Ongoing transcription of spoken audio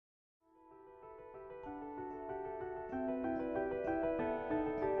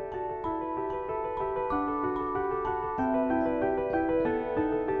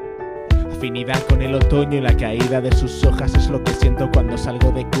afinidad con el otoño y la caída de sus hojas es lo que siento cuando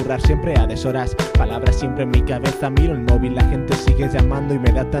salgo de currar, siempre a deshoras. Palabras siempre en mi cabeza, miro el móvil, la gente sigue llamando y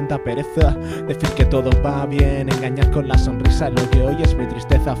me da tanta pereza decir que todo va bien, engañar con la sonrisa lo que hoy es mi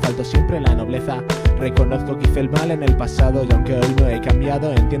tristeza. Falto siempre la nobleza, reconozco que hice el mal en el pasado y aunque hoy no he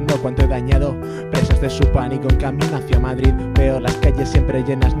cambiado, entiendo cuánto he dañado. Presas de su pánico en camino hacia Madrid, veo las calles siempre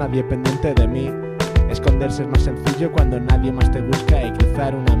llenas, nadie pendiente de mí. Esconderse es más sencillo cuando nadie más te busca y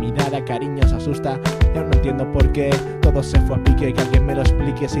cruzar una mirada cariño os asusta. Y aún no entiendo por qué todo se fue a pique, que alguien me lo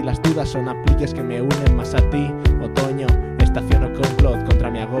explique si las dudas son apliques que me unen más a ti. Otoño, estaciono complot contra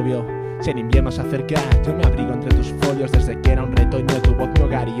mi agobio. Si el invierno se acerca, yo me abrigo entre tus folios. Desde que era un retoño, tu voz mi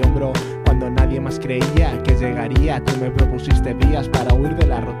hogar y hombro. Cuando nadie más creía que llegaría, tú me propusiste días para huir de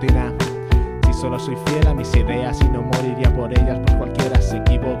la rutina. Si solo soy fiel a mis ideas y no moriría por ellas, pues cualquiera se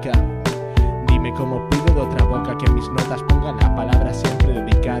equivoca. Dime cómo pido de otra boca que en mis notas ponga la palabra siempre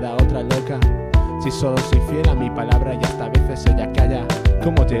dedicada a otra loca. Si solo soy fiel a mi palabra y hasta a veces ella calla,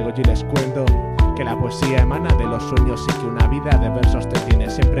 ¿cómo llego yo y les cuento que la poesía emana de los sueños y que una vida de versos te tiene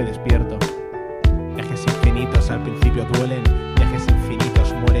siempre despierto? Viajes infinitos al principio duelen, viajes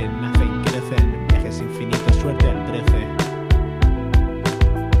infinitos mueren, nacen, crecen, viajes infinitos, suerte al 13.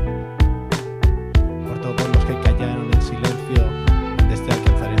 Por todos los que callaron en silencio antes de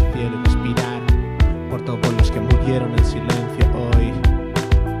alcanzar el cielo y respirar, por todos los que murieron en silencio hoy.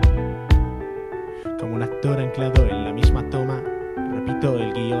 Como un actor anclado en la misma toma, repito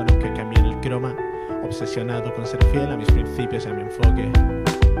el guión aunque cambie el croma, obsesionado con ser fiel a mis principios y a mi enfoque.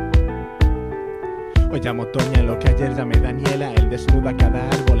 Hoy llamo otoño lo que ayer llamé Daniela. Él desnuda cada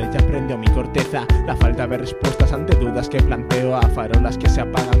árbol, ella prendió mi corteza. La falta de respuestas ante dudas que planteo, a farolas que se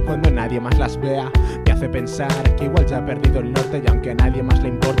apagan cuando nadie más las vea. Me hace pensar que igual ya he perdido el norte y aunque a nadie más le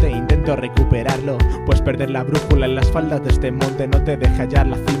importe intento recuperarlo, pues perder la brújula en las faldas de este monte no te deja hallar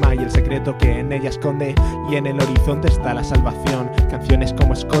la cima y el secreto que en ella esconde. Y en el horizonte está la salvación. Canciones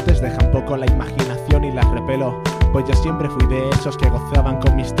como escotes dejan poco la imaginación y las repelo, pues yo siempre fui de esos que gozaban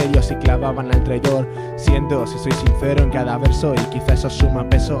con misterios y clavaban la entreyor. Siento, si soy sincero, en cada verso y quizá eso suma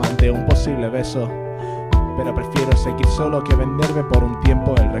peso ante un posible beso. Pero prefiero seguir solo que venderme por un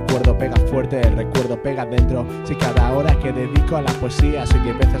tiempo. El recuerdo pega fuerte, el recuerdo pega dentro. Si cada hora que dedico a la poesía soy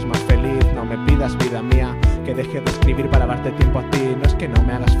 10 veces más feliz, no me pidas, vida mía, que deje de escribir para darte tiempo a ti. No es que no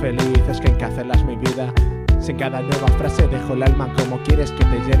me hagas feliz, es que encarcelas mi vida. Si en cada nueva frase dejo el alma como quieres que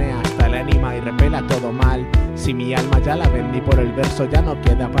te llene hasta el ánima y repela todo mal. Si mi alma ya la vendí por el verso, ya no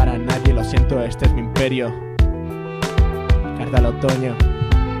queda para nadie, lo siento, este es mi imperio. Carta al otoño,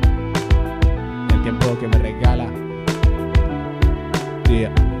 el tiempo que me regala.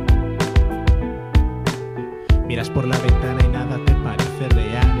 Yeah. Miras por la ventana y nada te parece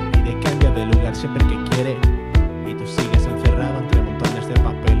real, y de cambia de lugar siempre que quiere, y tú sigues encerrado entre montones de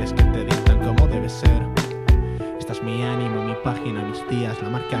papeles que te dictan cómo debe ser. Esta es mi ánima, mi página, mis días, la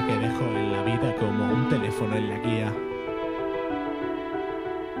marca que dejo en la vida como un teléfono en la guía.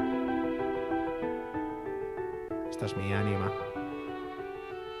 Esta es mi ánima.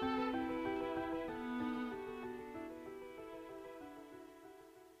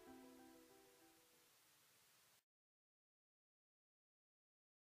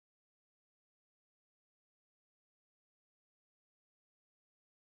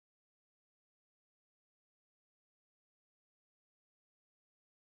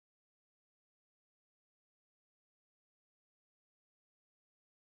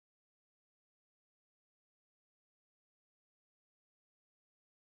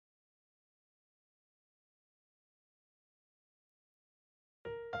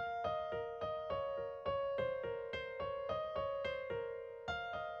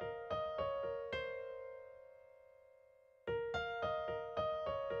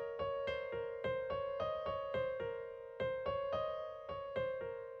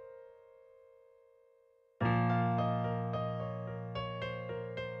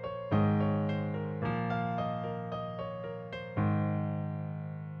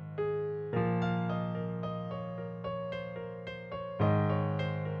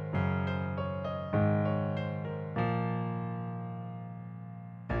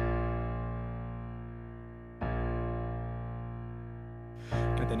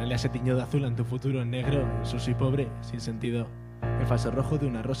 Pre-Catenalia se tiñó de azul en tu futuro en negro. Eso soy pobre, sin sentido. El falso rojo de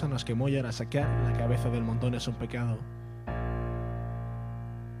una rosa nos quemó y ahora sacar la cabeza del montón es un pecado.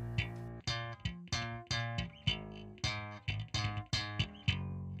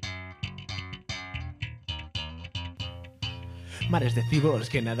 Mares de cibos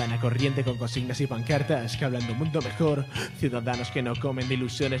que nadan a corriente con consignas y pancartas que hablan de un mundo mejor. Ciudadanos que no comen de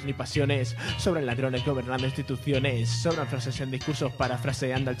ilusiones ni pasiones. Sobran ladrones gobernando instituciones. Sobran frases en discursos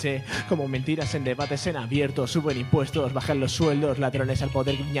parafraseando al Che. Como mentiras en debates en abierto. Suben impuestos, bajan los sueldos. Ladrones al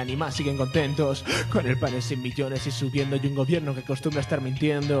poder y Ánima siguen contentos. Con el pan en 100 millones y subiendo. Y un gobierno que acostumbra a estar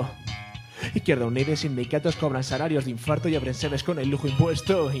mintiendo. Izquierda Unida y sindicatos cobran salarios de infarto y abren sedes con el lujo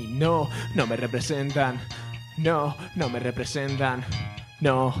impuesto. Y no me representan. No me representan.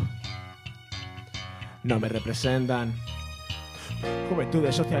 No me representan.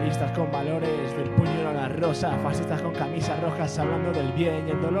 Juventudes socialistas con valores, del puño a la rosa, fascistas con camisas rojas hablando del bien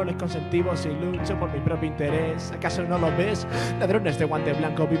y el dolor es consentivo si lucho por mi propio interés. ¿Acaso no lo ves? Ladrones de guante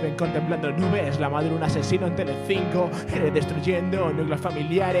blanco viven contemplando nubes, la madre un asesino en Telecinco, destruyendo núcleos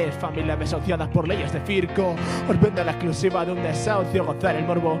familiares, familias desahuciadas por leyes de circo. Os vendo la exclusiva de un desahucio, gozar el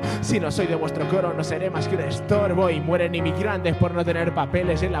morbo. Si no soy de vuestro coro no seré más que un estorbo. Y mueren inmigrantes por no tener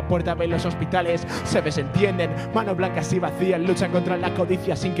papeles, en la puerta ven los hospitales, se desentienden, manos blancas y vacías luchan contra la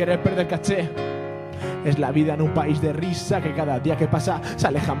codicia sin querer perder caché. Es la vida en un país de risa que cada día que pasa se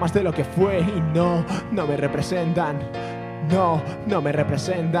aleja más de lo que fue. Y no me representan. No me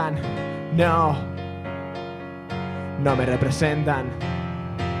representan. No me representan.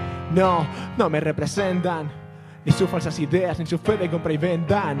 No me representan. Ni sus falsas ideas, ni su fe de compra y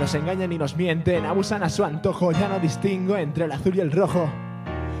venta. Nos engañan y nos mienten, abusan a su antojo. Ya no distingo entre el azul y el rojo.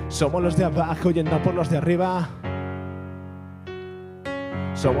 Somos los de abajo yendo por los de arriba.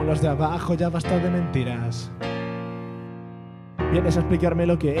 Somos los de abajo, ya basta de mentiras. Vienes a explicarme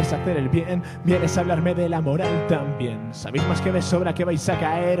lo que es hacer el bien. Vienes a hablarme de la moral también. Sabéis más que de sobra que vais a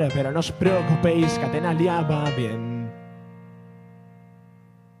caer, pero no os preocupéis, Catenalia va bien.